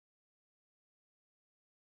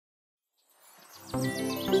How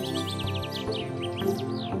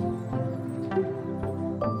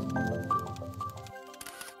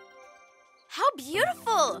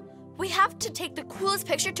beautiful! We have to take the coolest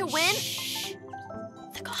picture to win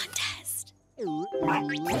the contest.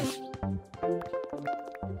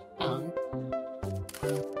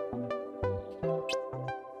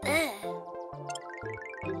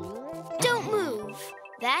 Don't move.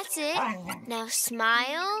 That's it. Now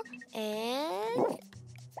smile and...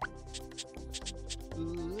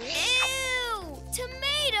 Ew!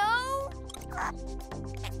 Tomato!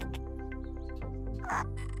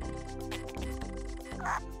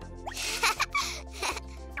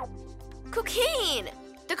 Cuquín!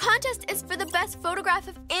 The contest is for the best photograph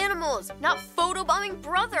of animals, not photobombing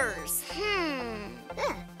brothers.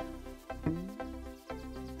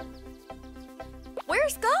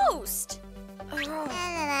 Where's Ghost?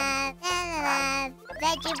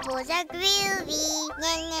 Vegetables are groovy.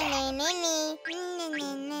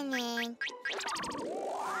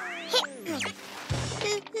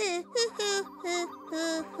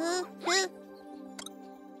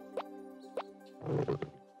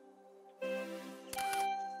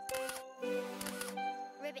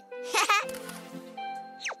 Ribbit.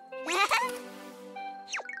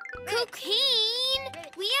 Cuquín!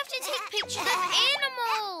 We have to take pictures of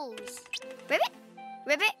animals! Ribbit,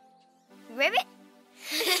 ribbit, ribbit.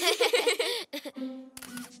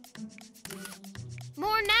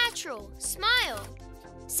 More natural. Smile.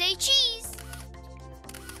 Say cheese.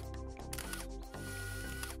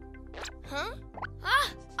 Huh? Ah,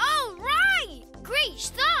 all right! Great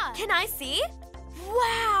stuff! Can I see?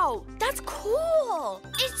 Wow, that's cool!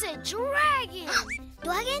 It's a dragon!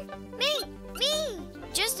 Dragon? Me!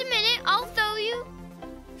 Just a minute, I'll throw you.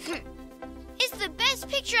 It's the best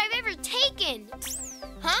picture I've ever taken.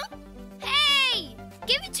 Huh? Hey!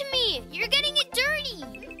 Give it to me! You're getting it dirty!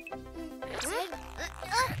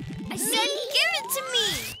 I said give it to me!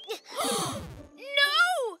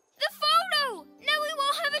 No! The photo! Now we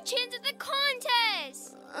won't have a chance at the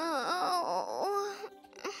contest!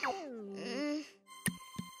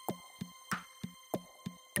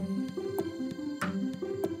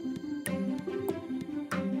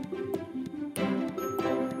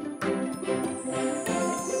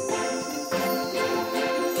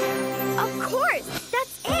 Of course!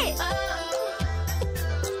 That's it!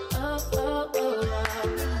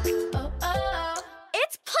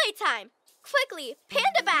 It's playtime! Quickly,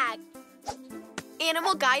 panda bag!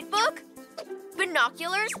 Animal guidebook?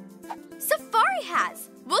 Binoculars? Safari hats!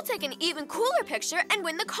 We'll take an even cooler picture and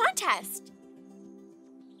win the contest!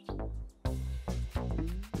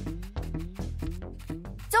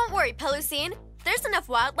 Don't worry, Pelusine. There's enough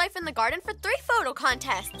wildlife in the garden for 3 photo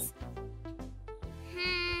contests.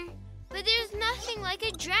 But there's nothing like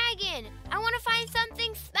a dragon. I want to find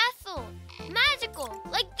something special, magical,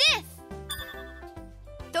 like this.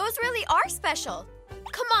 Those really are special.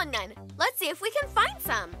 Come on, then. Let's see if we can find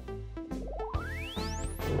some.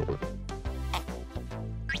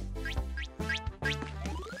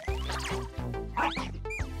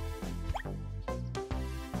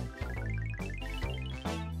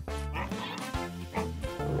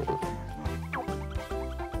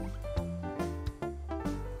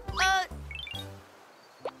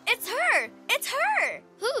 It's her! It's her!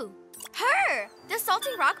 Who? Her! The salty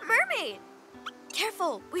rock mermaid!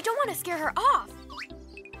 Careful, we don't want to scare her off.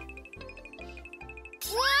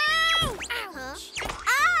 Whoa! Ouch!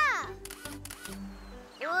 Ah!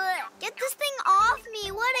 Get this thing off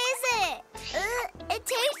me! What is it? It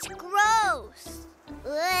tastes gross.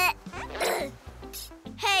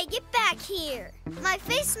 Hey, get back here! My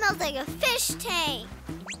face smells like a fish tank.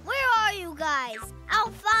 Where are you guys?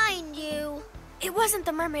 I'll find you. It wasn't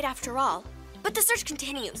the mermaid after all, but the search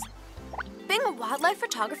continues. Being a wildlife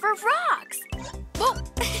photographer rocks! Whoa!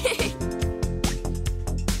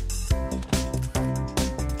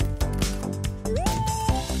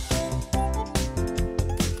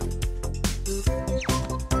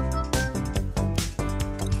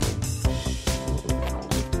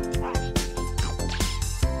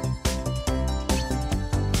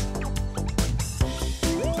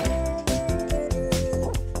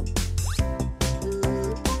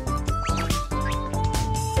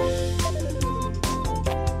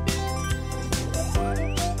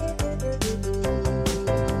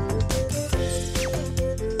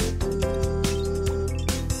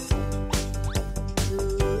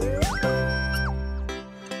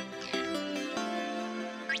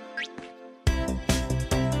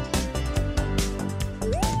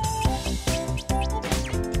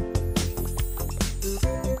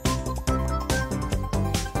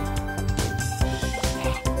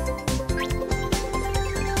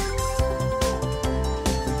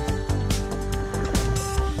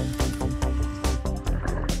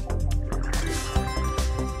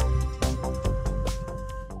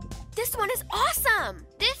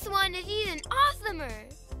 astronomer.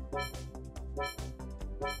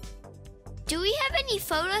 Do we have any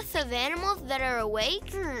photos of animals that are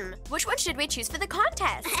awake? Which one should we choose for the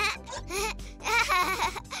contest?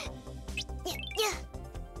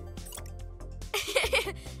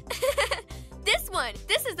 This one!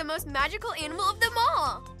 This is the most magical animal of them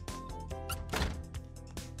all!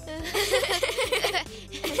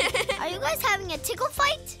 Are you guys having a tickle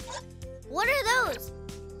fight? What are those?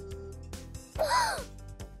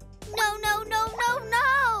 No, no, no, no,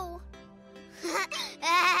 no!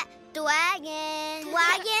 Dwagon.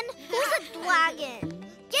 Dwagon? Who's a dwagon?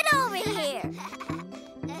 Get over here.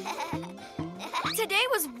 Today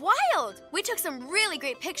was wild! We took some really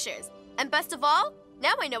great pictures. And best of all,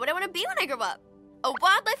 now I know what I want to be when I grow up. A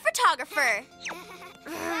wildlife photographer.